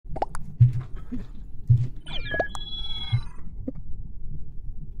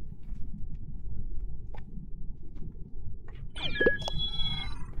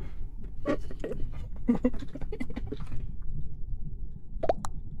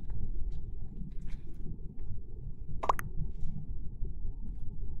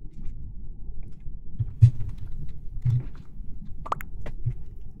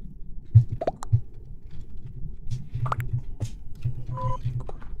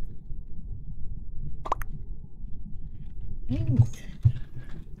Be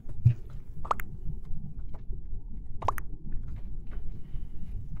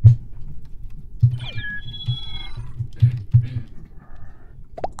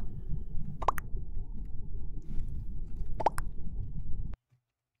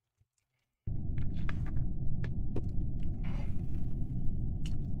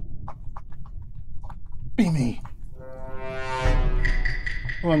me.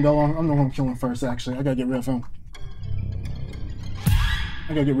 Well, I'm the one killing first, actually. I gotta get rid of him.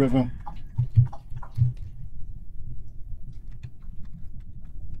 I gotta get rid of him.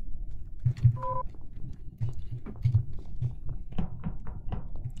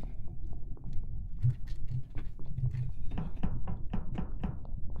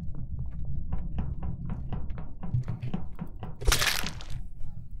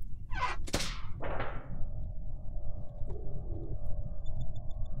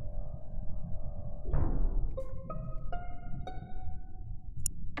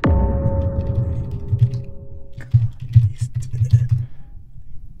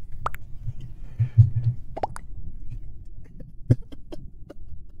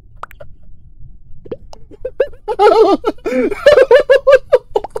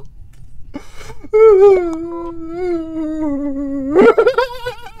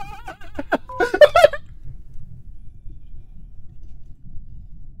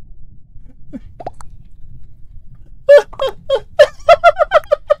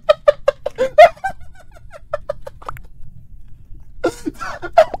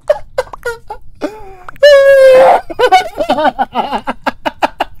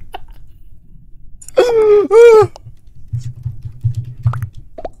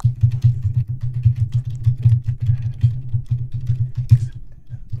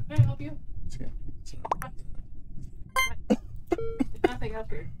 Nothing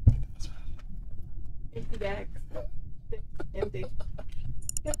up here. Empty bag. Empty.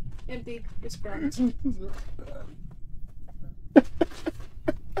 Yep, empty. Just brought. You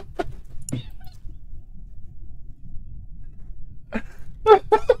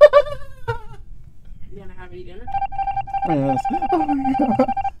gonna have any dinner? Yes. Oh my god.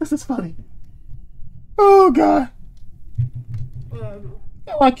 This is funny. Oh god. Oh,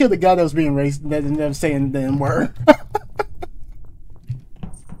 I killed the guy that was being racist, that was saying the damn word.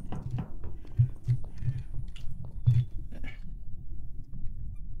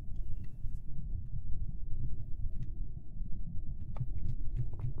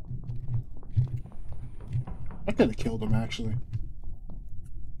 I could have killed him, actually.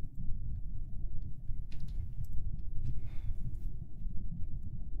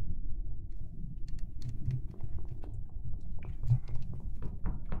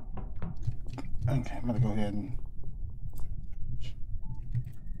 Okay, I'm gonna go ahead and...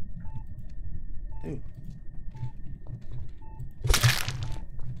 Dude.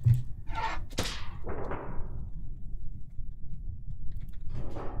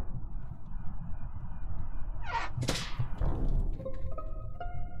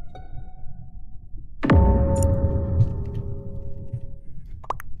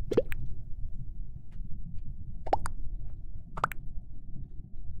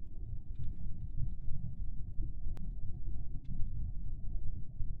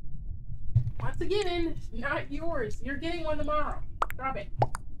 Once again, not yours. You're getting one tomorrow. Drop it.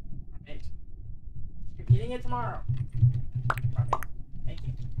 Drop it. You're getting it tomorrow. Drop it. Thank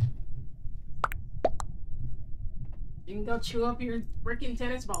you. You can go chew up your freaking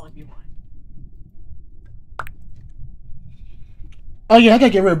tennis ball if you want. Oh yeah, I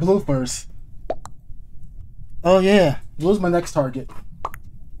gotta get rid of Blue first. Oh yeah, Blue's my next target.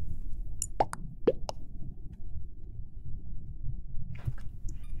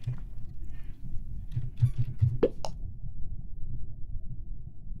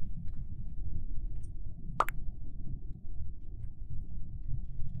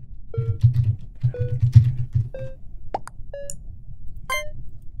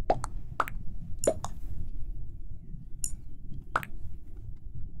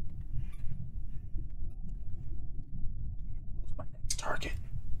 Target.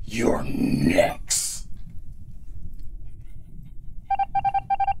 You're next.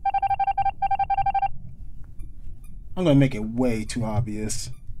 I'm gonna make it way too obvious.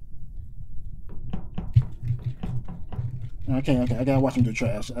 Okay, I gotta watch him do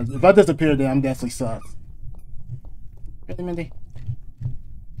trash. If I disappear, then I'm definitely sucked. Really, Mindy?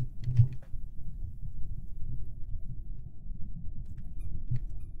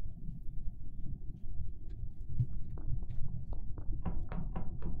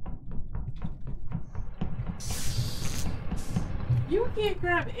 You can't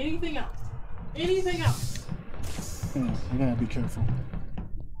grab anything else. Anything else. Yeah, I gotta be careful.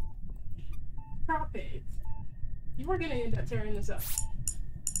 Drop it. You were gonna end up tearing this up.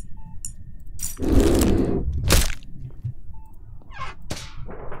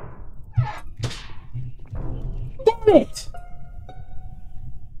 Damn it!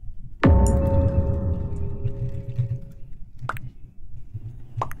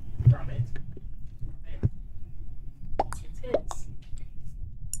 Drop it. It's his.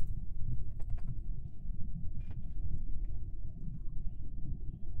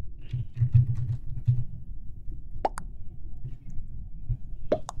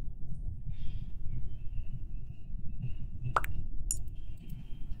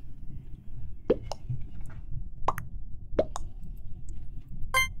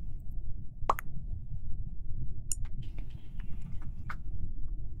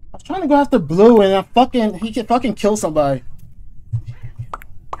 I was trying to go after blue and he can fucking kill somebody.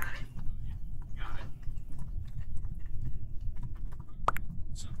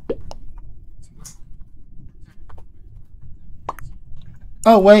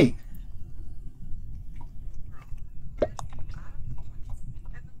 Oh wait.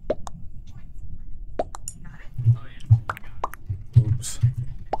 Oops.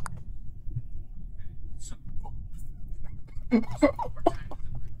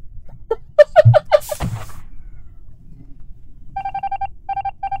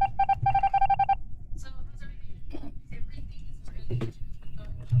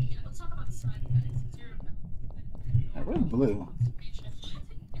 Where's blue?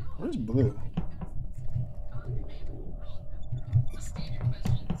 Where's blue?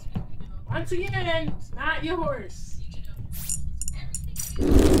 Once again, it's not yours.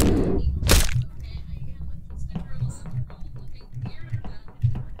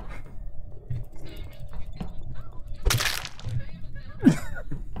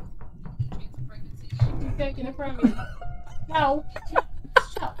 You're taking it from me. No. Shut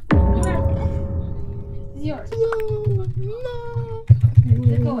up. It's yours. No.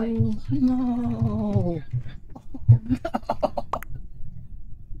 Good boy. No.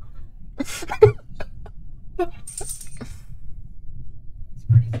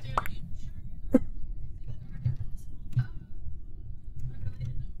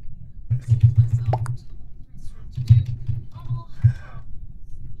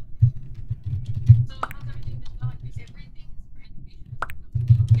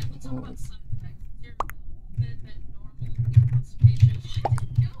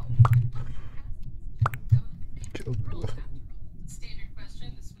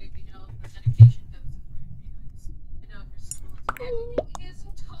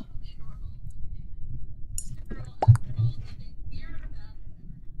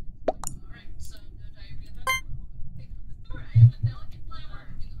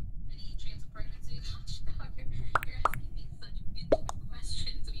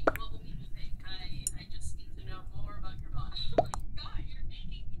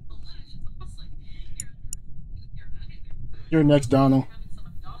 You're next, Donald.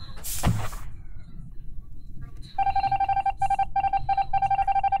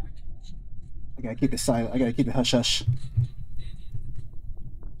 I gotta keep it silent. I gotta keep it hush hush.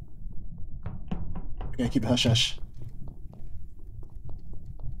 I gotta keep it hush hush.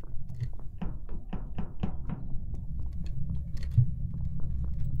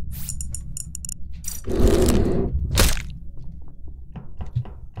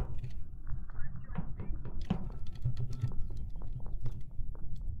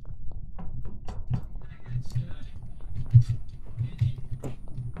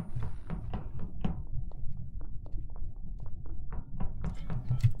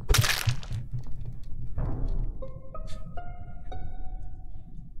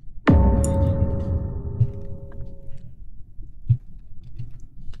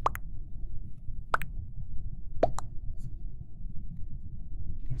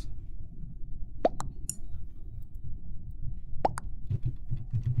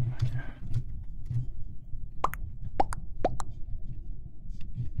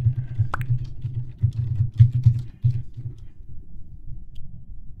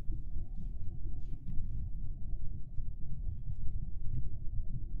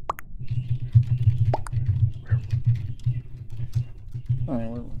 Alright,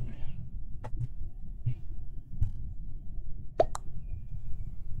 where were we?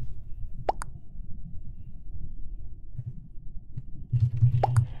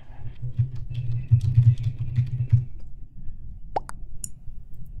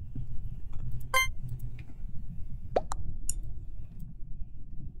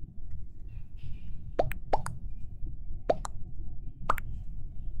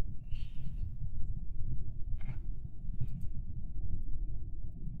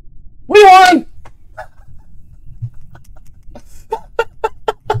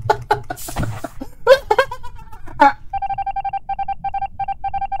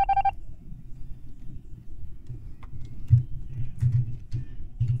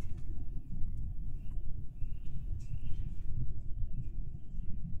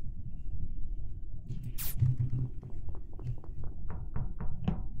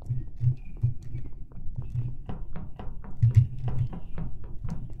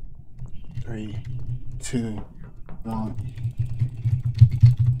 3, 2, 1.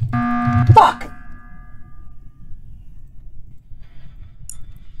 Fuck!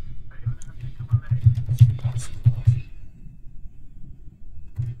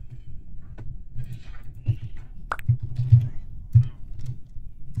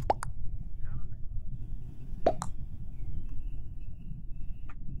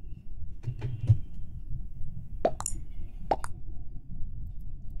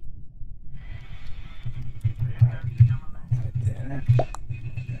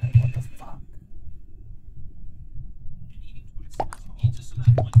 What the fuck?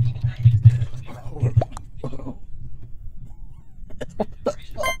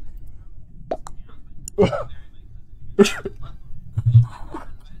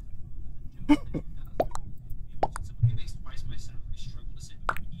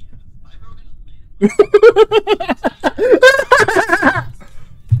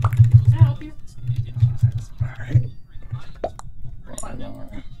 Can I help you?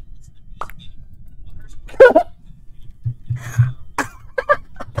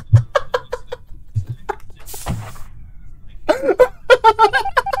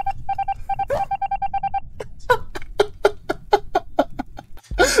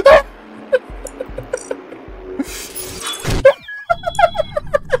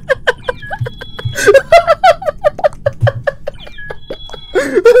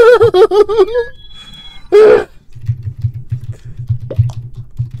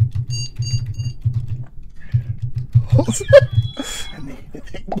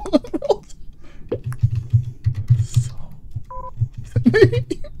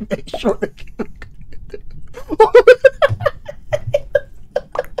 Make sure they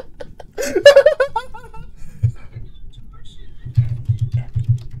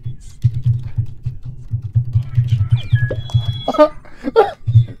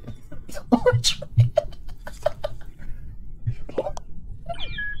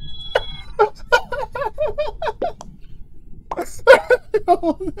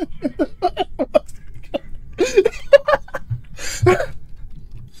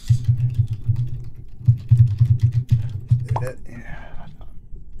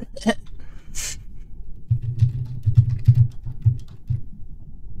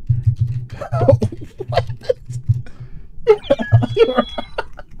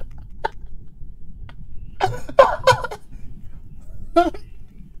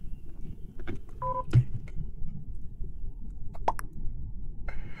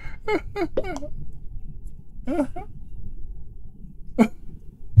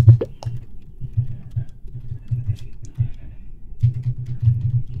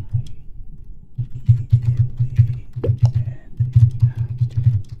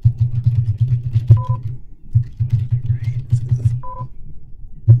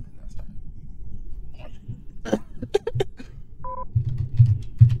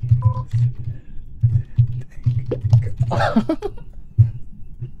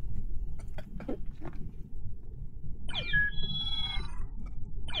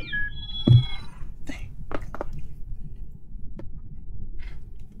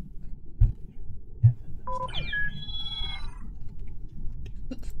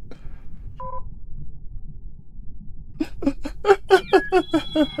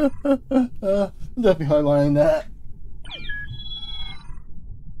definitely highlighting that.